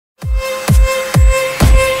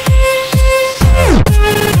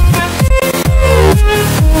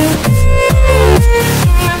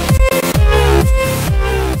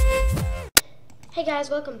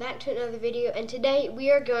welcome back to another video, and today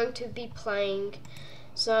we are going to be playing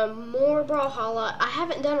some more Brawlhalla. I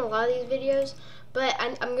haven't done a lot of these videos, but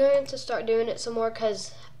I'm going to start doing it some more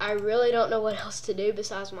because I really don't know what else to do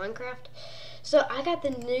besides Minecraft. So I got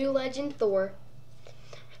the new Legend Thor,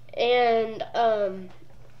 and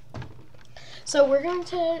so we're going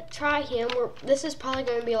to try him. This is probably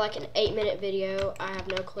going to be like an 8-minute video. I have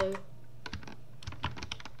no clue.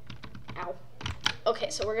 Ow.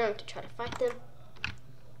 Okay, so we're going to try to fight them.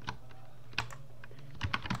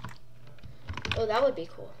 Oh, that would be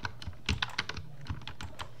cool.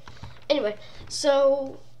 Anyway,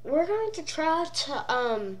 so we're going to try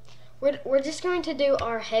to we're just going to do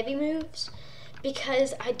our heavy moves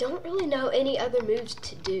because I don't really know any other moves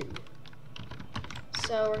to do.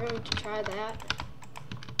 So we're going to try that.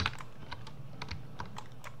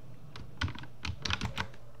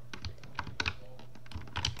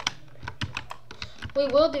 We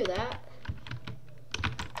will do that.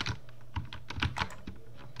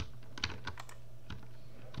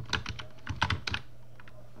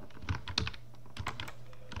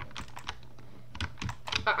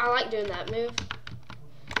 I like doing that move.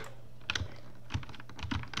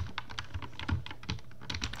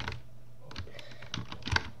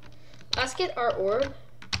 Let's get our orb.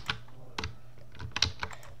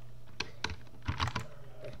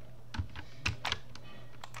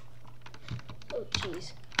 Oh,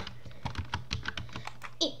 jeez.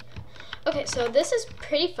 Okay, so this is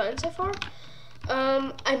pretty fun so far.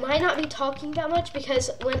 I might not be talking that much because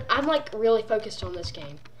when I'm like really focused on this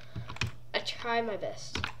game, I try my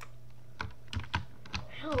best.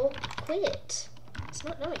 Ow, quit. It's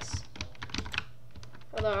not nice.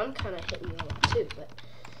 Although I'm kind of hitting you a lot too, but.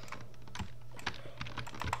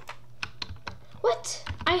 What?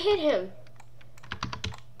 I hit him.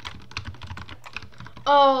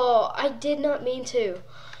 Oh, I did not mean to.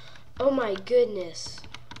 Oh my goodness.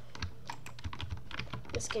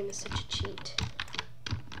 This game is such a cheat.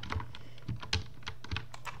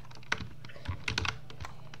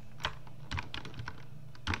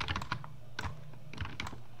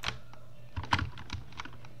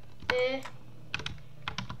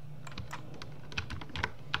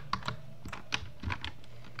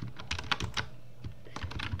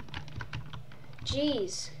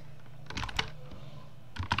 Jeez.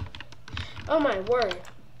 Oh my word.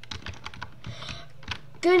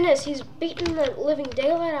 Goodness, he's beating the living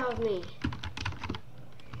daylight out of me.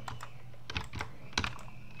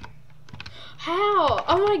 How?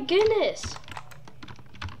 Oh my goodness.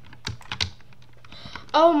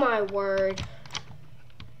 Oh my word.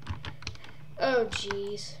 Oh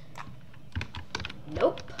jeez.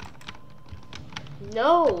 Nope.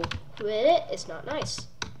 No. Quit it. It's not nice.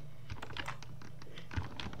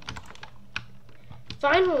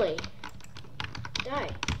 Finally. Die.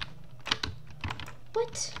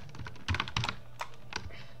 What?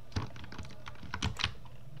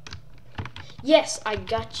 Yes, I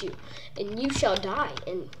got you. And you shall die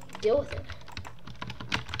and deal with it.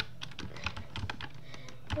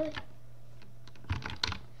 What?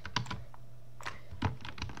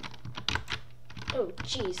 Oh,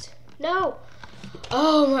 jeez. No!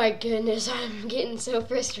 Oh my goodness, I'm getting so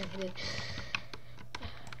frustrated.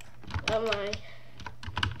 Oh my.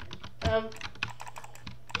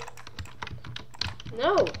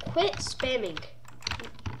 No, quit spamming.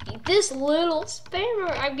 This little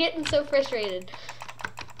spammer, I'm getting so frustrated.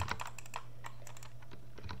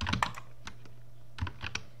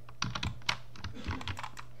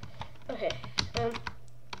 Okay,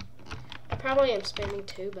 I probably am spamming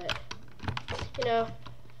too, but, you know.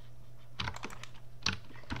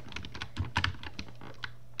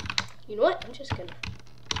 You know what, I'm just gonna.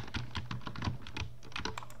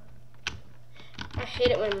 I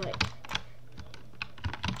hate it when like.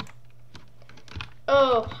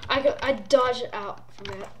 Oh, I dodged out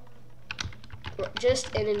from that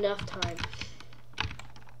just in enough time.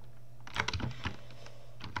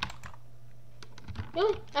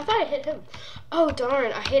 Really? I thought I hit him. Oh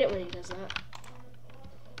darn! I hate it when he does that.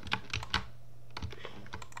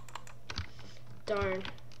 Darn.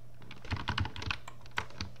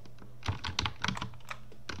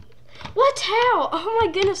 What? How? Oh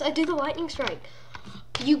my goodness! I do the lightning strike.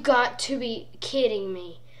 You got to be kidding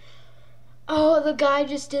me. Oh, the guy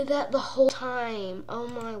just did that the whole time. Oh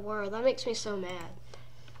my word, that makes me so mad.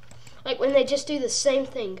 Like when they just do the same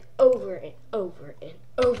thing over and over and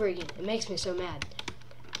over again. It makes me so mad.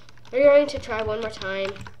 We're going to try one more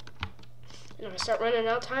time. And if I start running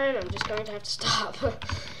out of time, I'm just going to have to stop.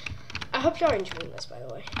 I hope y'all are enjoying this, by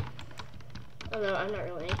the way. Oh no, I'm not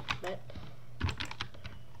really, but.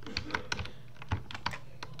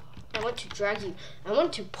 I want to drag you. I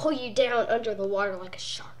want to pull you down under the water like a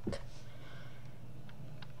shark.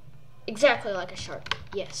 Exactly like a shark.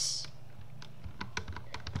 Yes.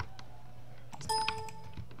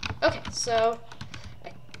 Okay, so...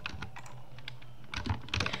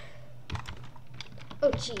 Oh,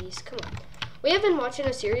 jeez, come on. We have been watching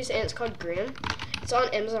a series, and it's called Grimm. It's on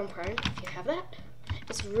Amazon Prime, if you have that.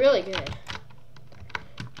 It's really good.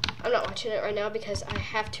 I'm not watching it right now because I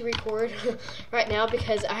have to record right now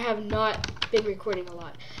because I have not been recording a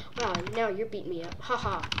lot. Wow, now you're beating me up.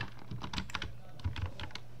 Haha.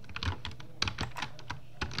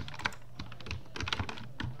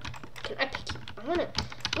 Can I pick you? I wanna...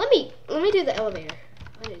 Let me do the elevator.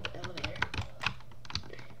 I do the elevator.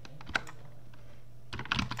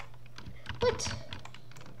 What?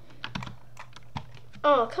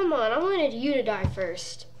 Oh, come on. I wanted you to die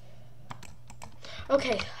first.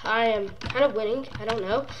 Okay, I am kind of winning. I don't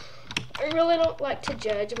know. I really don't like to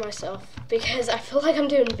judge myself because I feel like I'm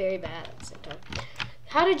doing very bad at the same time.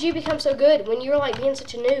 How did you become so good when you were like being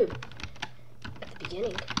such a noob at the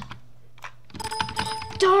beginning?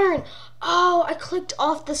 Darn! Oh, I clicked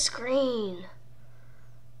off the screen.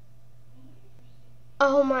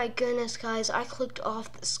 Oh my goodness, guys, I clicked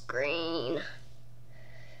off the screen.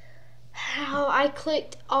 How? I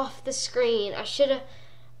clicked off the screen.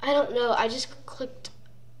 I don't know, I just clicked,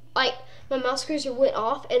 like, my mouse cursor went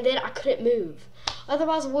off and then I couldn't move.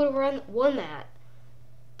 Otherwise I would have won that.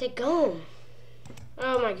 Daggone.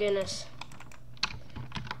 Oh my goodness.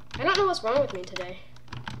 I don't know what's wrong with me today.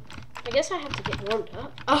 I guess I have to get warmed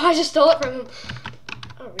up. Oh, I just stole it from him.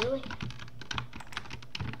 Oh, really?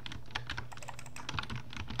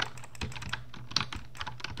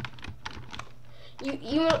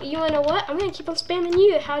 You wanna know what? I'm gonna keep on spamming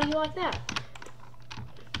you. How do you like that?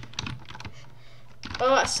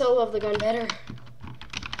 Oh, I so love the gun better.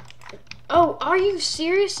 Oh, are you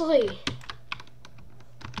seriously?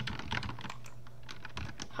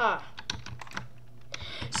 Huh.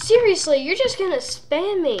 Seriously, you're just gonna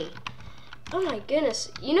spam me. Oh my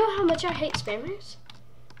goodness. You know how much I hate spammers?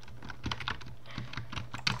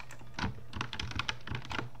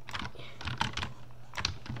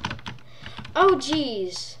 Oh,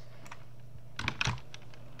 jeez.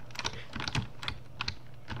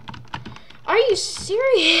 Are you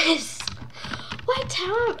serious? What?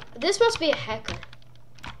 How? This must be a hacker.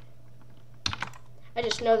 I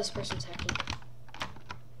just know this person's hacking.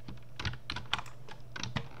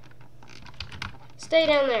 Stay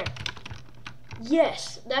down there.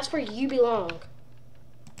 Yes, that's where you belong.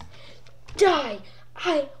 Die!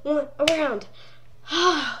 I won a round.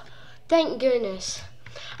 Thank goodness.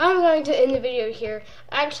 I'm going to end the video here.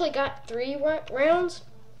 I actually got 3 rounds.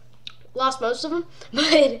 Lost most of them,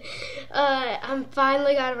 but I'm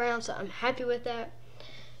finally got a round, so I'm happy with that.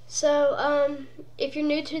 So, if you're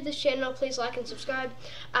new to this channel, please like and subscribe.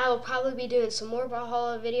 I will probably be doing some more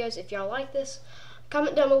Brawlhalla videos if y'all like this.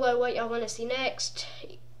 Comment down below what y'all want to see next.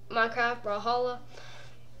 Minecraft, Brawlhalla,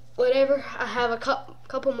 whatever. I have a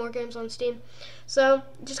couple more games on Steam. So,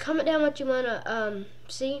 just comment down what you want to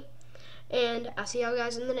see. And I'll see y'all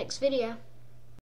guys in the next video.